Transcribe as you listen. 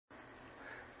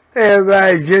Hey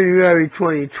everybody, January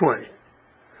 2020.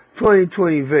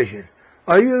 2020 vision.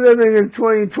 Are you living in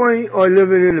 2020 or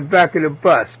living in the back of the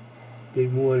bus?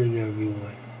 Good morning,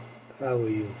 everyone. How are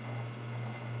you?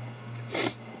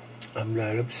 I'm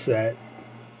not upset,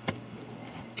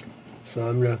 so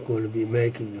I'm not going to be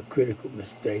making the critical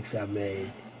mistakes I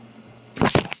made.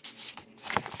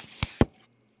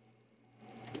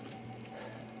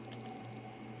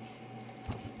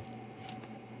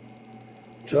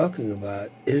 Talking about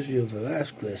Israel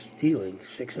Velasquez stealing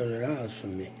 $600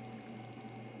 from me.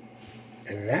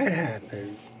 And that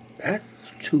happened,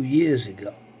 that's 2 years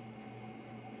ago.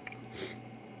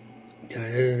 I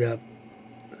ended up,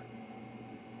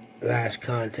 last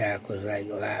contact was like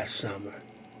last summer.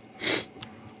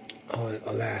 Or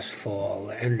last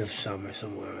fall, end of summer,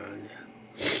 somewhere around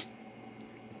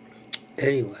there.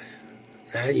 Anyway,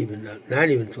 not even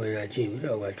 2019, we're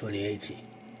talking about 2018.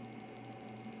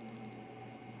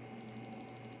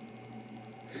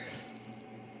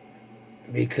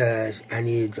 Because I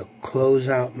needed to close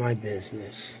out my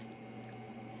business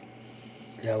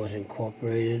that was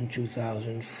incorporated in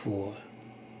 2004,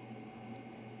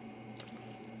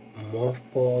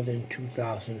 mothballed in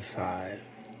 2005,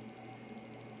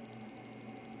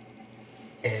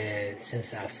 and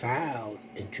since I filed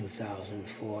in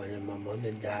 2004 and then my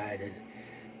mother died, and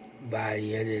by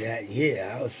the end of that year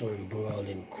I was so embroiled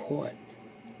in court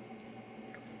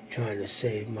trying to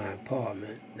save my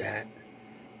apartment that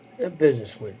the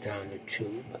business went down the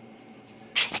tube.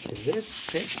 This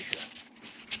picture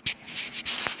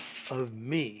of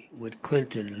me with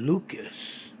Clinton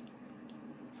Lucas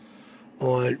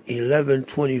on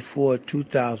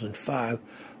 11/24/2005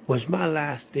 was my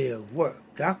last day of work.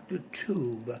 Dr.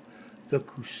 Tube, the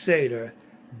Crusader,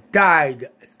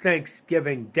 died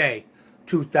Thanksgiving Day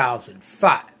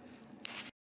 2005.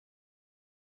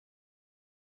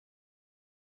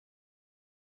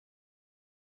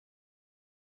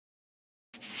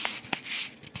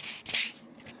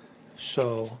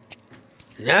 So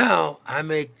now I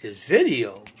make this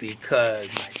video because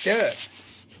my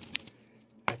therapist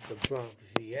at the Bronx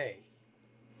VA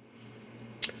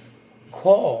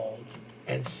called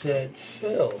and said,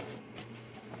 Phil,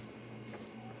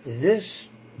 this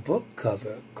book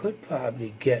cover could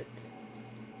probably get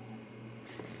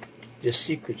the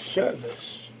Secret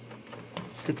Service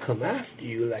to come after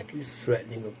you like you're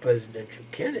threatening a presidential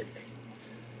candidate.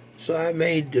 So I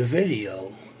made the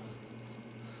video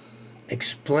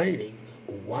explaining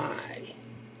why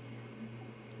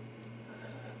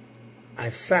I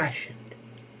fashioned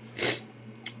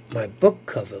my book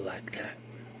cover like that.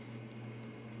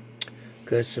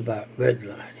 Because it's about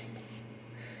redlining.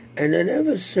 And then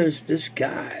ever since this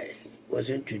guy was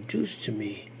introduced to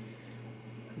me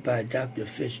by Dr.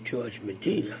 Fitzgeorge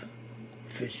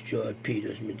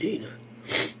Peters Medina,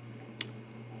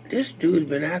 this dude's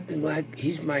been acting like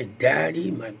he's my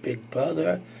daddy, my big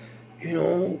brother. You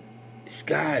know, this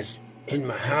guy's in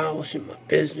my house, in my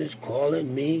business,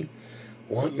 calling me,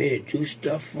 want me to do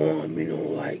stuff for him, you know,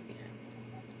 like,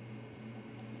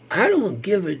 I don't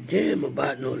give a damn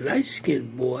about no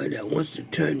light-skinned boy that wants to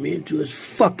turn me into his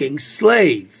fucking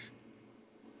slave.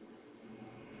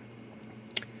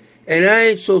 And I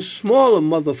ain't so small a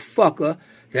motherfucker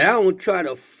that I won't try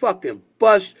to fucking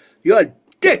bust your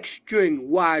dick string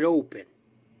wide open.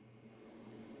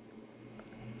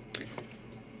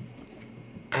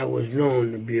 I was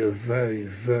known to be a very,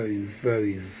 very,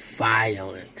 very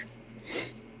violent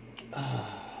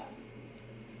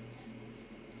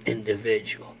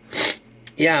individual.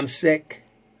 Yeah, I'm sick.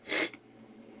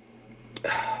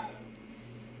 I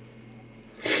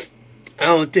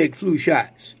don't take flu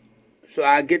shots. So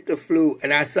I get the flu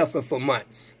and I suffer for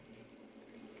months.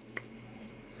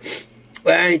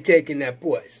 But I ain't taking that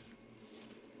poison.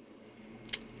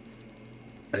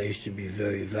 I used to be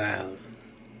very violent.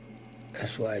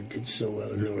 That's why I did so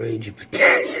well in the Ranger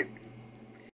Battalion.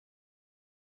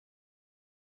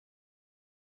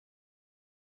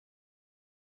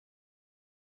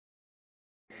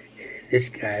 This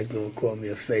guy's gonna call me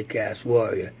a fake-ass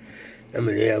warrior. I'm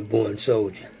an airborne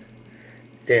soldier.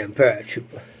 Damn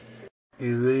paratrooper.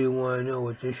 You really wanna know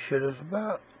what this shit is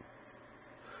about?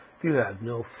 You have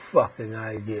no fucking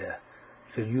idea.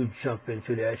 So you jump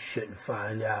into that shit and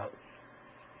find out.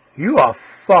 You are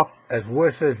fucked as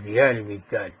worse as the enemy,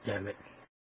 goddammit.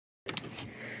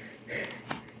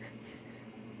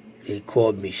 They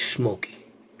called me Smokey.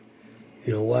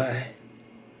 You know why?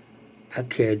 I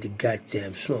carried the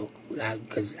goddamn smoke.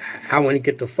 Because I want to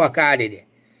get the fuck out of there.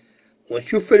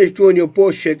 Once you finish doing your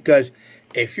bullshit, because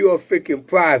if you're a freaking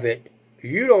private,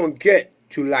 you don't get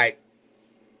to like,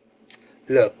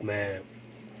 look, man,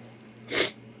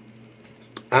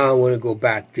 I don't want to go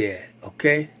back there,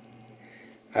 okay?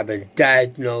 I've been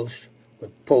diagnosed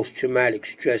with post-traumatic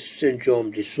stress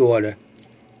syndrome disorder.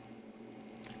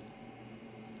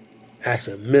 That's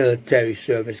a military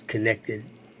service connected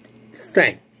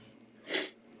thing.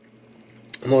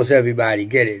 Most everybody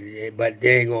get it, but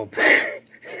they ain't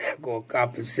gonna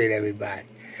compensate everybody.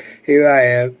 Here I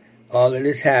am, all of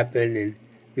this happened in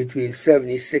between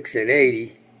 76 and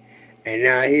 80, and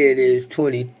now here it is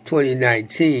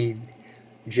 2019,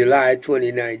 July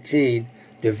 2019,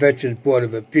 the Veterans Board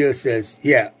of Appeals says,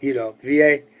 yeah, you know,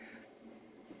 VA,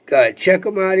 check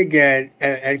them out again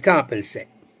and compensate.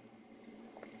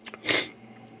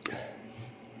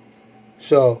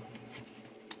 So,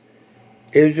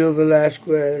 Israel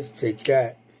Velasquez, take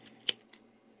that,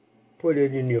 put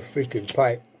it in your freaking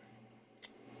pipe,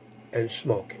 and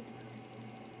smoke it.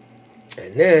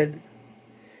 And then,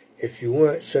 if you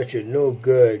weren't such a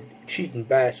no-good, cheating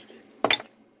bastard,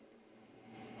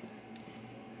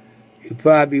 you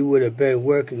probably would have been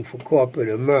working for corporate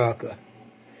America,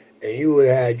 and you would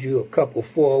have had you a couple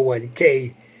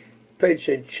 401k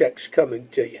pension checks coming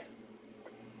to you.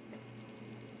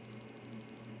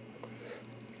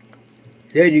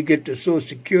 Then you get the Social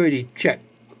Security check.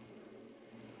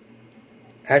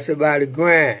 That's about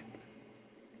 $1,000.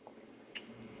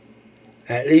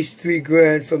 At least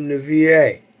 $3,000 from the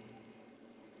VA.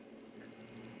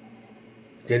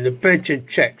 Then the pension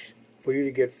checks. For you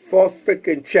to get 4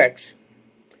 freaking checks.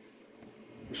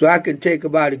 So I can take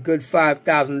about a good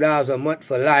 $5,000 a month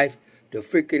for life to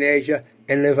freaking Asia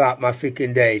and live out my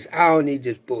freaking days. I don't need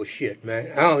this bullshit,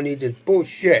 man. I don't need this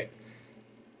bullshit.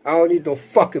 I don't need no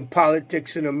fucking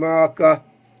politics in America.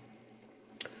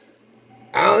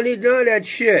 I don't need none of that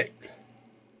shit.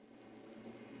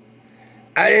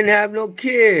 I didn't have no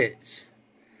kids.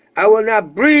 I will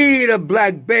not breed a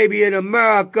black baby in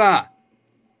America.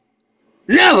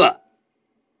 Never.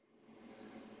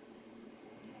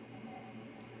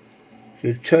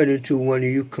 You turn into one of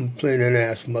you complaining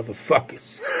ass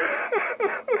motherfuckers.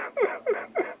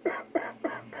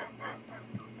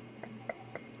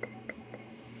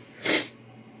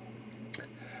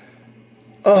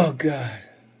 Oh, God.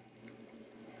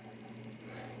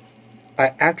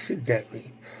 I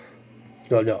accidentally,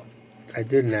 no, I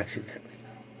didn't accidentally.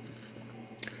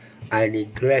 I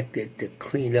neglected to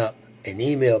clean up an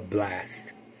email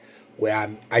blast where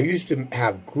I used to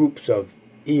have groups of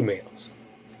emails.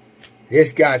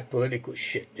 This guy's political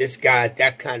shit. This guy,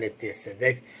 that kind of this and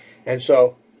this. And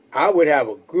so I would have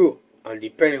a group, and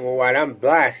depending on what I'm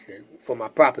blasting for my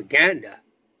propaganda,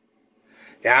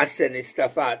 that I'm sending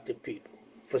stuff out to people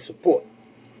for support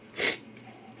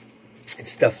and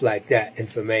stuff like that,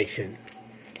 information,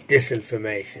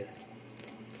 disinformation,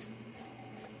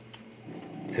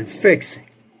 and fixing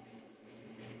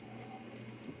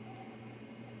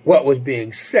what was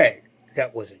being said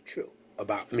that wasn't true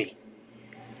about me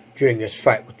during this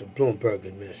fight with the Bloomberg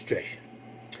administration.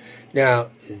 Now,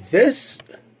 this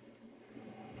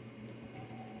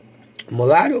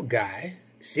mulatto guy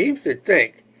seems to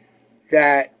think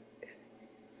that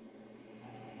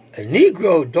a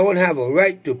Negro don't have a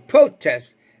right to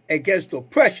protest against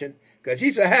oppression because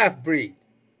he's a half-breed.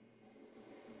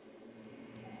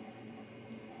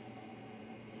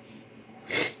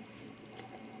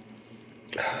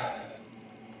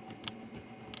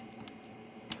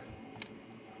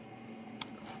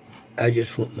 I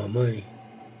just want my money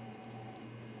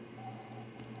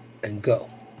and go.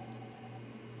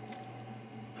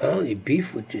 My only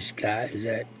beef with this guy is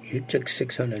that you took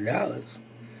 $600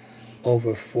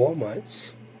 over 4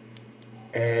 months,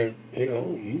 and you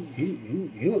know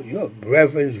you're a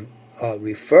brethren's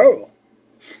referral,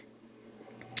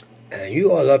 and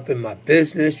you all up in my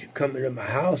business. You coming to my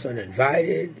house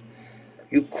uninvited.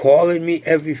 You calling me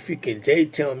every freaking day,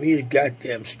 telling me the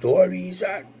goddamn stories.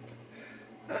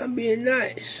 I'm being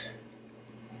nice.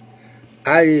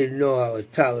 I didn't know I was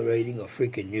tolerating a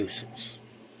freaking nuisance.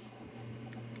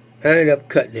 I ended up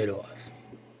cutting it off.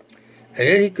 And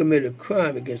then he committed a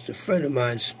crime against a friend of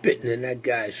mine, spitting in that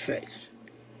guy's face.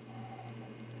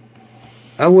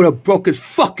 I would have broke his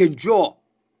fucking jaw.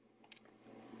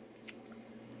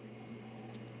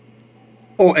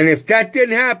 Oh, and if that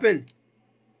didn't happen,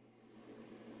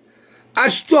 I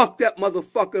stalked that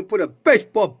motherfucker and put a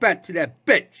baseball bat to that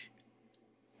bitch.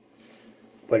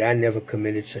 But I never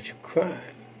committed such a crime.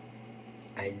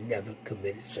 I never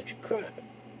committed such a crime.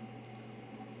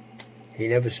 He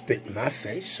never spit in my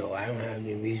face, so I don't have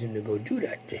any reason to go do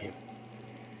that to him.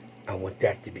 I want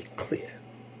that to be clear.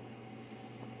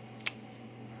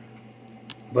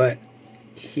 But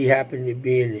he happened to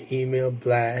be in the email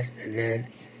blast, and then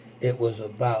it was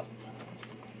about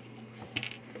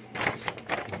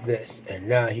this. And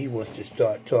now he wants to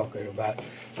start talking about,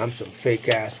 I'm some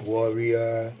fake-ass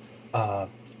warrior,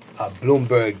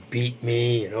 Bloomberg beat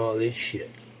me, and all this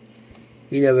shit.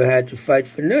 He never had to fight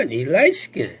for nothing. He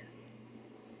light-skinned.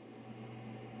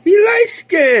 He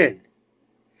light-skinned.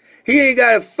 He ain't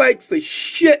got to fight for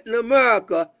shit in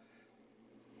America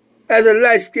as a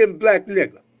light-skinned black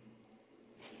nigga.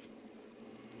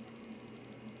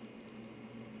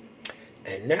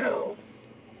 And now,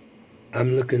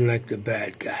 I'm looking like the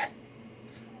bad guy.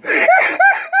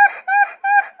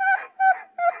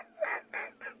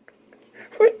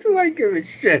 What do I give a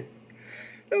shit?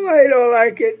 Nobody don't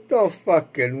like it. Don't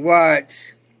fucking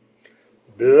watch.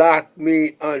 Block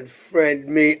me, unfriend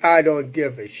me. I don't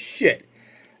give a shit.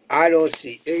 I don't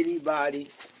see anybody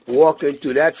walking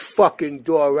through that fucking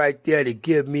door right there to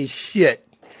give me shit.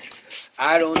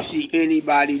 I don't see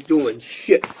anybody doing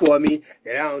shit for me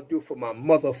that I don't do for my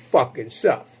motherfucking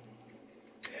self.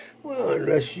 Well,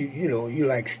 unless you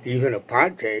like Stephen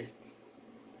Aponte.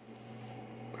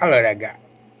 I love that guy.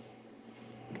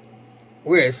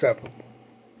 We're inseparable.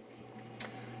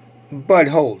 Bud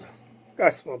Holder.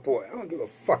 That's my boy. I don't give a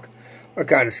fuck what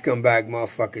kind of scumbag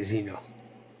motherfuckers he know.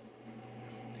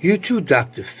 You too,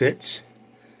 Dr. Fitz.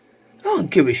 I don't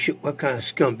give a shit what kind of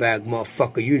scumbag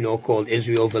motherfucker you know called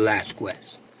Israel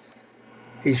Velasquez.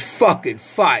 He's fucking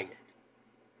fired.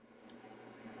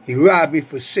 He robbed me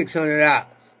for $600.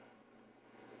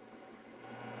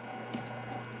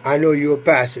 I know you're a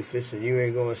pacifist and you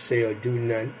ain't gonna say or do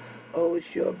nothing. Oh,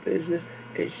 it's your business.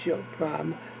 It's your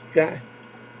problem. Yeah.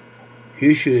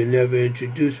 You should have never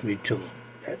introduced me to him.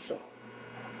 That's all.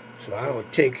 So I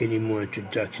don't take any more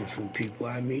introductions from people.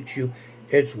 I meet you.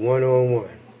 It's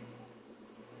one-on-one.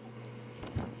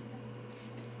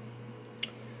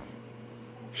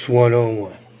 It's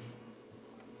one-on-one.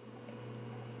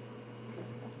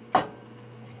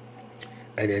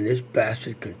 And then this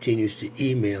bastard continues to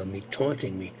email me,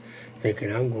 taunting me,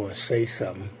 thinking I'm going to say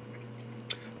something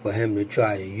for him to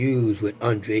try to use with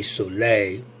Andre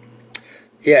Soleil.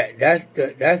 Yeah, that's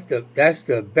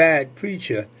the bad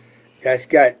preacher that's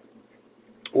got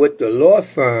with the law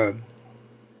firm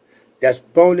that's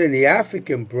boning the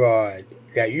African broad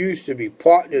that used to be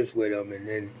partners with him, and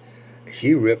then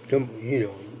she ripped him,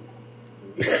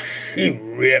 she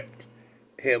ripped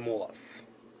him off.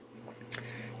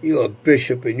 You're a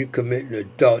bishop and you committing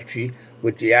adultery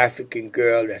with the African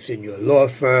girl that's in your law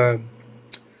firm,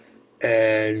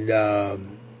 and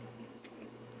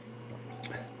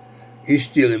you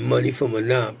stealing money from a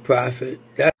non-profit.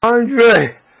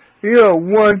 Andre, you're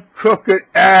one crooked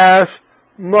ass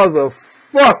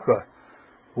motherfucker.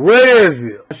 Where is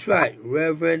you? That's right,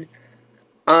 Reverend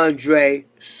Andre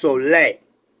Soleil.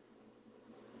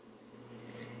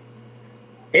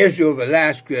 Israel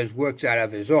Velasquez works out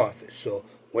of his office, so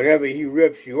whenever he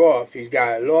rips you off, he's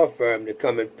got a law firm to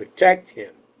come and protect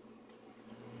him,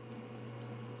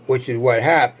 which is what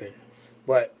happened.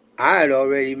 But I had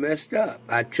already messed up.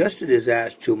 I trusted his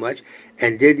ass too much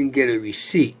and didn't get a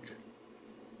receipt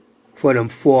for them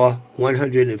 4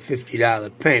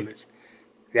 $150 payments.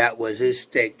 That was his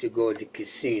stake to go to the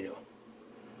casino.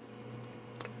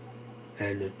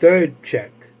 And the third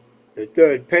check, the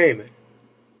third payment,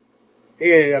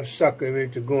 he ended up sucking me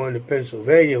into going to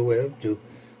Pennsylvania with him to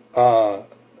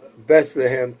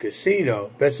Bethlehem,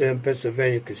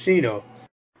 Pennsylvania casino.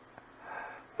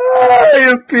 Oh,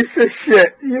 you piece of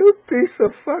shit. You piece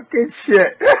of fucking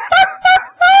shit.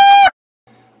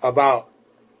 About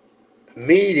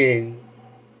meeting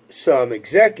some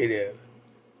executive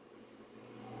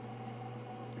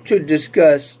to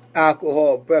discuss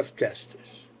alcohol breath testers.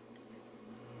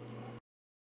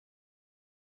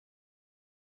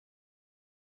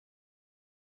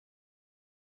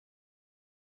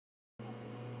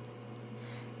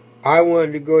 I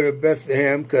wanted to go to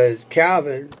Bethlehem because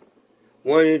Calvin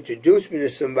wanted to introduce me to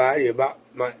somebody about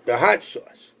the hot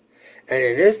sauce. And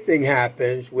then this thing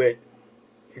happens with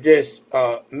this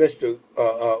Mr.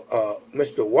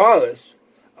 Wallace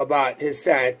about his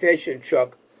sanitation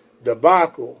truck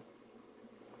debacle,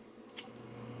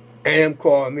 and him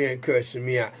calling me and cursing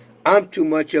me out. I'm too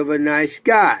much of a nice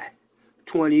guy.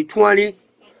 2020,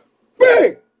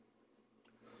 bang!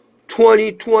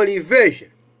 2020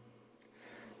 vision.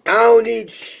 I don't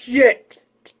need shit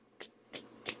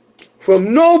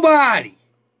from nobody.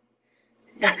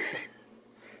 Nothing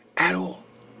at all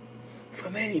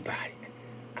from anybody.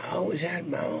 I always had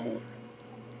my own.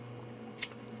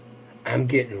 I'm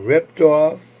getting ripped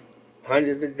off,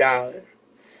 hundreds of dollars.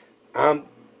 I'm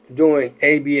doing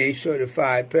ABA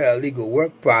certified paralegal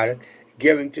work product,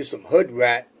 giving to some hood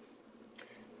rat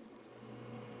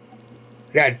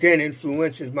that then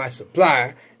influences my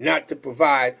supplier not to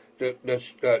provide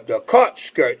the cut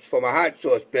skirts for my hot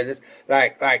sauce business,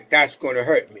 like that's gonna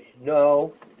hurt me.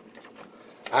 No.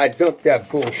 I dump that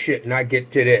bullshit and I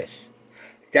get to this.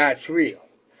 That's real.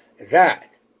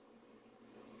 That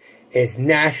is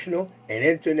national and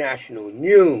international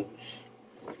news.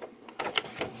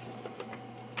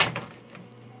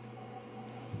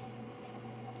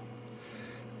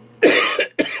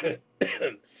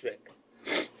 I'm sick.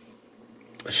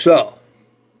 So,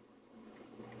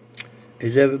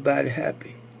 is everybody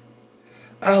happy?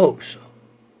 I hope so.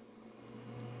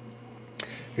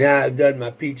 Now I've done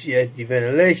my PTSD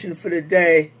ventilation for the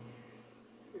day.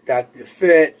 Dr.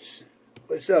 Fitz.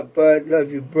 What's up, bud?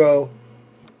 Love you, bro.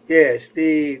 Yeah,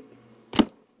 Steve.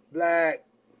 Black.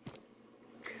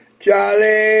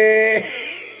 Charlie.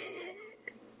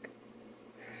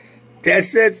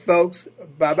 That's it, folks.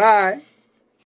 Bye-bye.